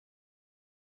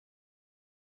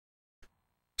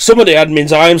Some of the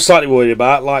admins I am slightly worried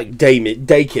about, like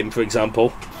Dakin, for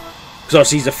example, because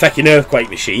obviously he's a fucking earthquake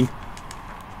machine.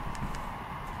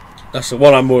 That's the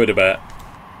one I'm worried about.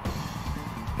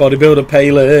 Bodybuilder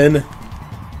Palin.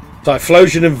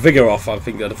 Typhlosion and Vigoroth, I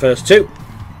think they're the first two.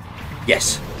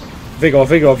 Yes. Vigoroth,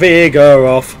 Vigoroth,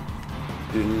 Vigoroth.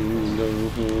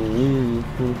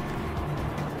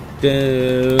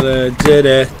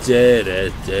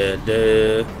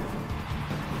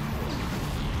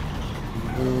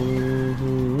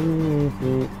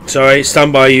 Sorry,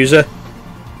 standby user.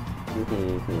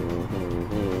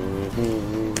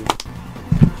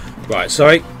 Right,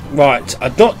 sorry. Right,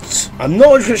 I'm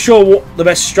not sure what the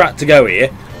best strat to go here.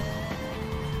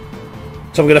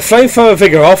 So I'm going to Flamethrower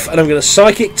Vigoroth and I'm going to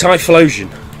Psychic Typhlosion.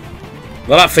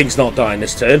 Well, that thing's not dying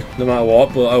this turn, no matter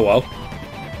what, but oh well.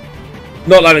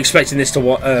 Not that I'm expecting this to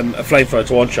a Flamethrower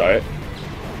to one-shot it.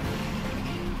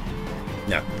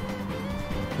 No.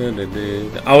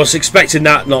 I was expecting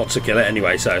that not to kill it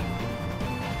anyway, so.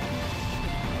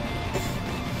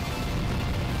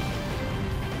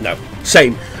 No,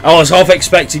 same. I was half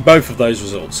expecting both of those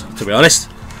results, to be honest.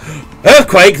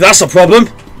 Earthquake, that's a problem.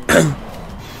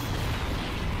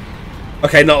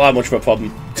 Okay, not that much of a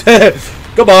problem.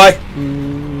 Goodbye.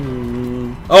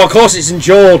 Oh, of course it's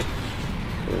endured.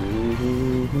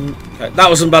 Okay, that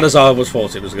wasn't bad as I was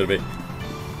thought it was going to be.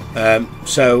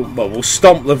 So, well, we'll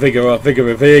stomp the Vigor off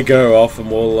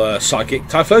and we'll Psychic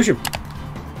Typhlosion.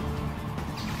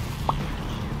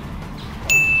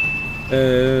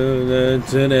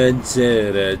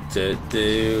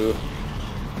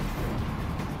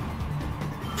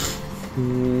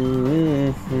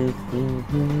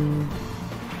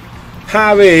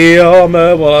 Harry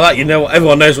Armour. Well, I'll let you know.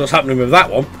 Everyone knows what's happening with that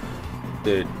one.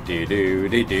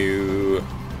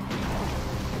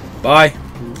 Bye.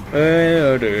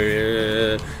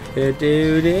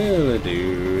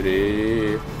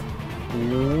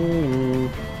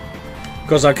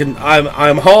 Because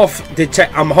I'm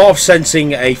half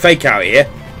sensing a fake out here,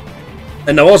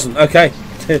 and there wasn't. Okay,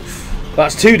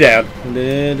 that's two down.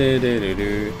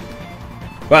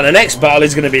 Right, the next battle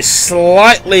is going to be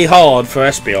slightly hard for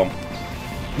Espeon.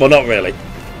 Well, not really,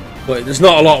 but there's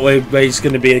not a lot where he's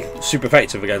going to be super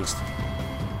effective against.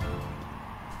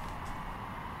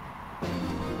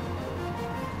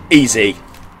 Easy.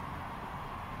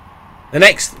 The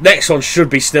next one should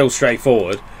be still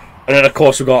straightforward, and then of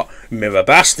course we've got Mirror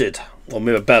Bastard or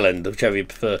Mirror Bellend, whichever you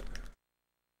prefer.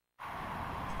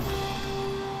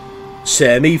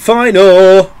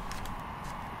 Semi-final.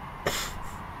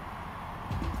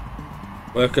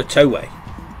 Worker Toei.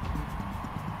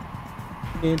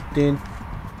 I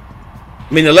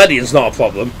mean, the Ledian's not a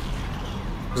problem,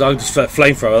 because I can just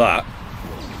flamethrower that.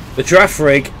 The Giraffe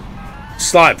Rig,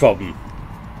 slight problem.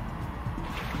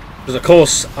 Because of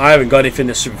course I haven't got anything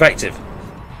that's super effective.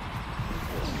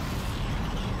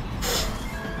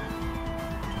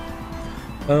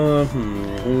 I'm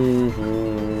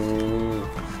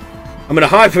going to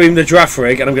Hyper Beam the Giraffe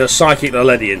Rig and I'm going to Psychic the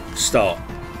Ledian. Start.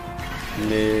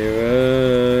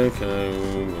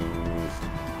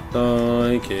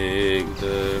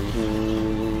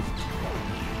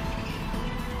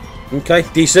 Okay,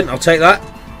 decent. I'll take that.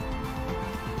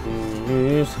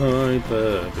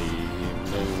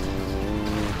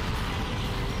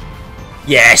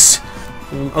 Yes!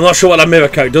 I'm not sure what that mirror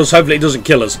coat does. Hopefully it doesn't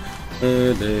kill us.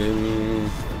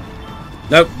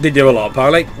 Nope, did do a lot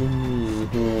apparently.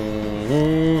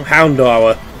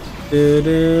 Houndour.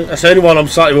 That's the only one I'm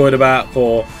slightly worried about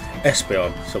for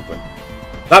Espeon. Something.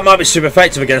 That might be super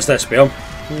effective against Espeon.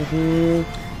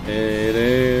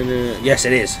 Yes,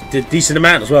 it is. Decent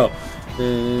amount as well.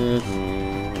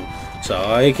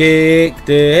 Psychic.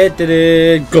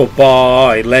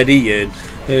 Goodbye, Ledian.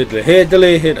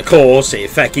 Of course, it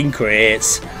fucking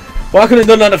crits. Why couldn't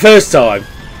I have done that the first time?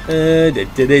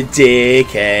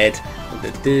 Dickhead.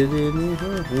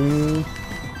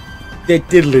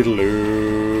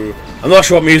 I'm not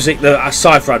sure what music the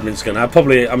Cypher admin's gonna have.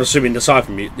 Probably, I'm assuming the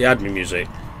admin music.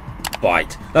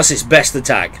 Bite. That's its best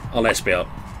attack on Espeon.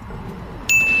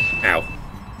 Ow.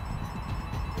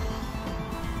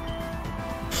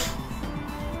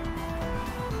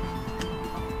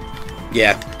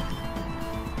 Yeah.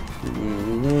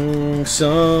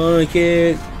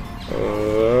 Psychic.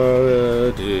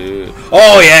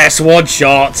 Oh yes, one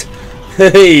shot.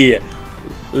 Hey,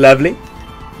 lovely.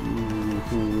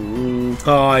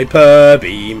 Hyper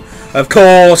Beam. Of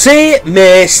course it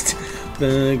missed.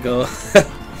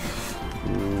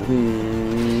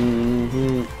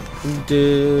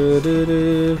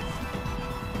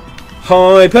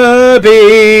 Hyper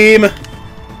Beam.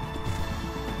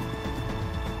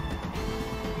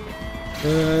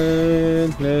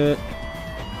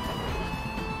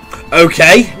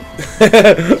 Okay.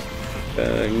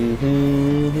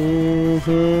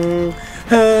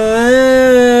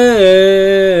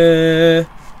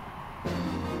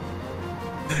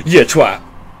 You twat.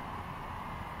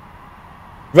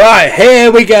 Right,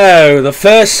 here we go. The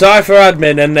first Cypher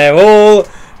admin, and they're all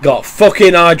got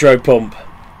fucking hydro pump.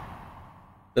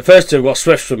 The first two got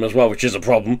swift swim as well, which is a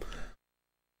problem.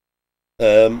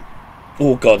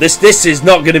 Oh god, this is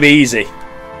not going to be easy.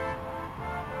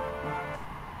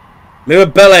 Mirror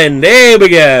bell end. Here we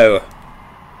go.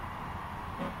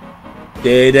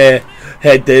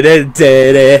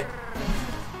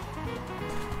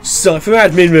 Cypher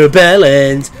admin mirror bell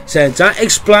end. Santa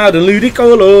explode and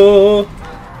ludicolo.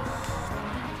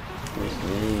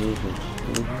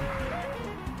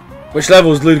 Which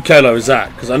level is Ludicolo is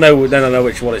that? Because I know then I know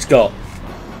which one it's got.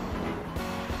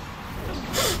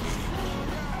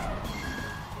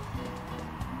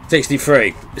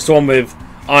 '63. It's the one with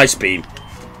Ice Beam.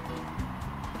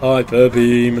 Hyper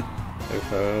Beam.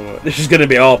 This is going to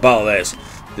be a hard battle. This.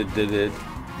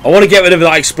 I want to get rid of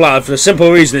that Explode for the simple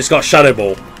reason it's got Shadow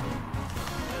Ball.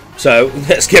 So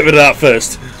let's get rid of that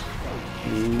first.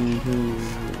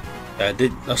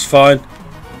 That's fine.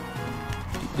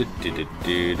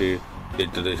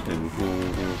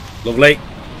 Lovely.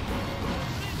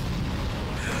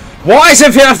 Why does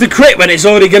everything have to crit when it's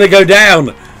already going to go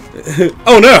down?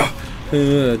 Oh no!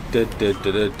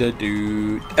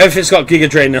 Everything's got Giga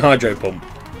Drain and Hydro Pump.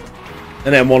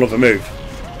 And then one other move.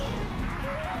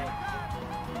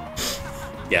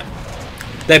 Yeah.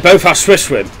 They both have Swift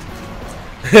Swim.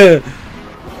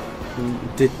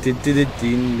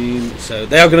 So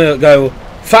they are going to go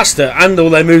faster and all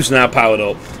their moves are now powered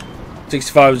up.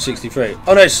 65 and 63.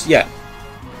 Oh no, it's, yeah.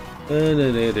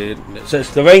 So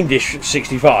it's the rain dish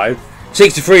 65.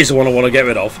 63 is the one I want to get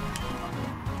rid of.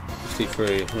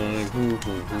 63.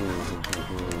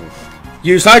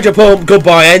 Use Hydro Pump.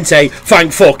 Goodbye, Entei.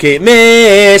 Thank fuck it.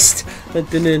 Missed.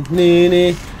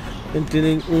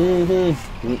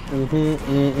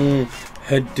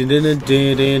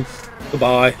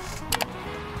 Goodbye.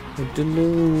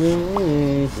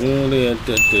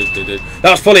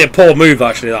 That was probably a poor move,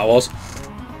 actually. That was.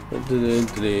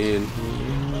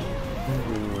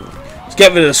 Let's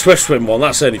get rid of the Swift Swim one.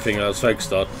 That's the only thing I was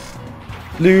focused on.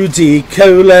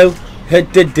 Ludicolo.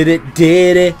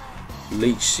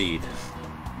 Leech Seed.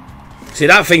 See,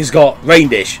 that thing's got Rain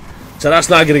Dish, so that's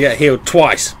now going to get healed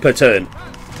twice per turn,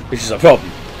 which is a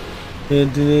problem.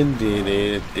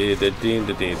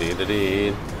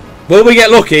 Will we get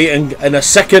lucky and a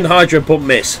second Hydro Pump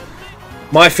miss?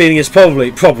 My feeling is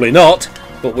probably not,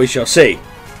 but we shall see.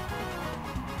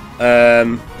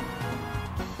 I'm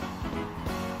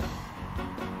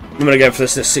going to go for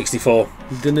this 64.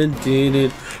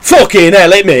 Fucking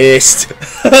hell, it missed!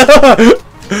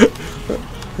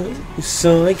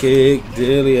 Psychic.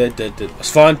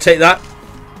 That's fine, take that.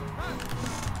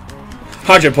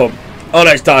 Hydro Pump. Oh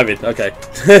no, it's diving. Okay.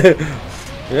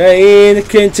 Rain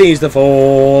continues to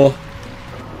fall.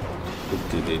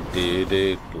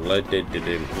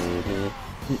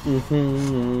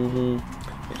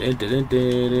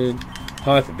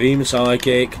 Hyper Beam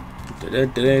Psychic.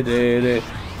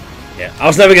 Yeah, I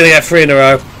was never going to get 3 in a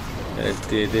row.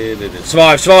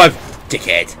 Survive,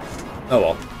 dickhead. Oh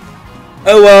well.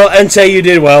 Oh well, Entei, you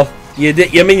did well. You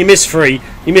did. I mean, you missed 3.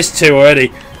 You missed 2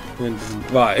 already.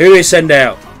 Right, who do we send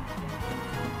out?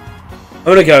 I'm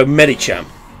gonna go Medicham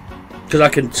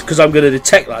because I'm gonna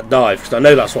detect that dive because I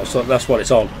know that's what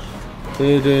it's on.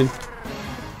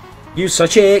 You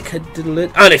such a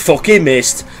and it fucking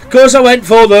missed because I went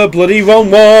for the bloody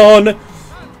wrong one.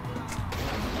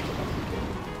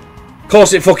 Of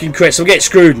course it fucking crits. I'm getting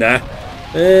screwed now.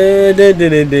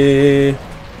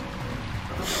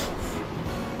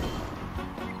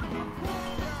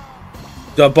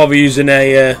 Do I bother using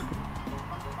a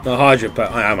Hydro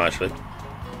Pump? I am actually.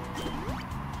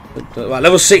 Right,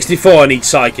 level 64 I need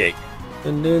Psychic.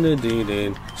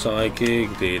 Psychic.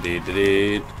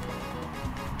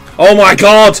 Oh my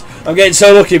god! I'm getting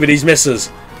so lucky with these misses.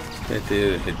 You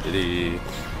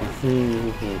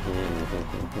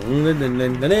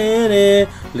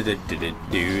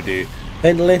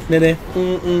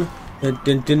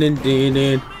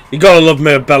gotta love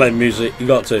Mirror Bell music, you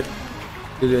got to.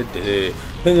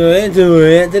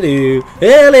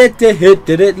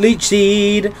 Leech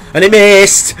Seed, and it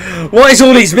missed. What is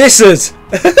all these misses?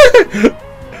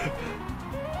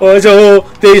 What is all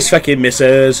these fucking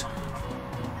misses?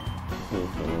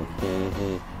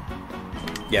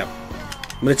 Yeah,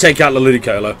 I'm gonna take out the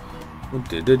Ludicolo.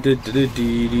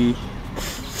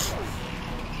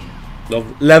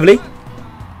 Lovely.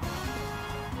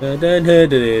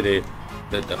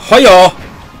 Hiya.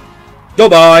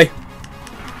 Goodbye.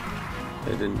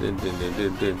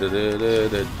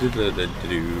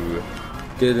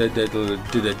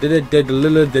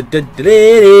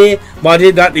 Why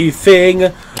did that new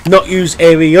thing not use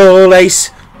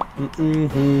areolace?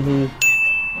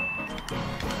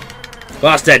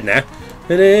 Well, that's dead now.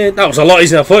 That was a lot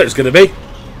easier than I thought it was going to be.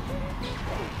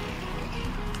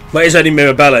 But it's only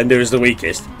Mirabella and who is the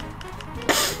weakest.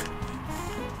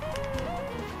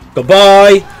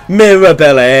 Goodbye,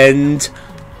 Mirabella End.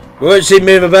 We won't see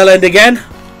Mirabella End again.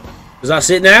 Because that's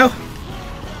it now.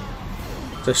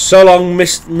 So long,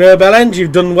 Miss Mirabella End.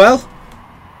 You've done well.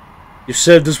 You've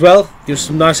served us well. Give us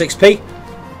some nice XP.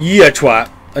 Yeah, twat.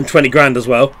 And 20 grand as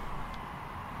well.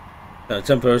 No,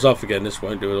 tempo is off again. This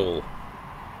won't do it all.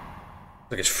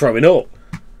 Like it's throwing up.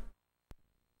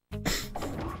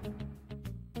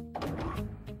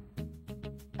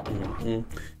 Ding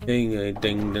ding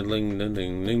ding ding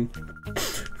ding ding.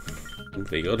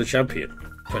 There you go, the champion.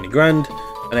 20 grand.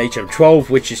 And HM12,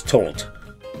 which is taunt.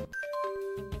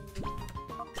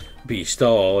 Beast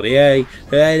all the A.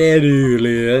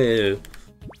 The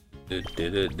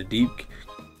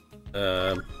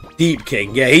Deep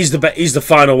King. Yeah, he's the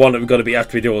final one that we've got to beat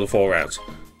after we do all the 4 rounds.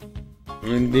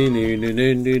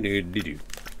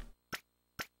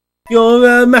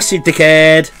 You're a massive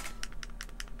dickhead.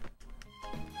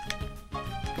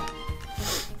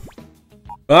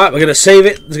 Alright, we're going to save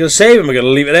it. We're going to save it and we're going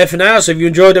to leave it there for now. So if you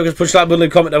enjoyed it, push that button,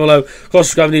 comment down below. Of course,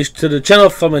 subscribe to the channel.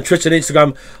 Follow me on Twitter and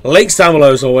Instagram. Links down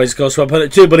below as always. Of course, I'll put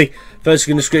it too, buddy. First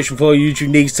in the description for YouTube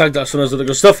needs tag, that's one of those other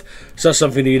good stuff. So that's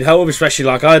something you need help with, especially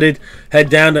like I did. Head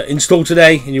down to install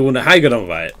today and you wonder how you got on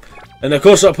with it. And of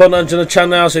course, I'll put it onto the channel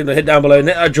now, so you can hit down below and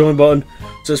hit that join button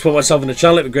to support myself in the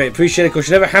channel. It'd be great, appreciate it. Of course,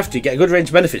 you never have to get a good range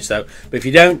of benefits though. But if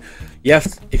you don't, you have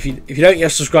to, if you don't, you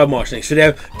have to subscribe and watch the next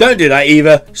video. Don't do that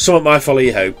either. Someone might follow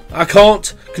your hope. I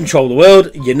can't control the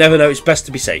world. You never know. It's best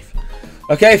to be safe.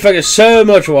 Okay, thank you so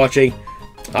much for watching.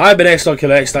 I've been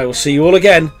X-Killer X. I will see you all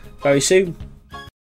again very soon.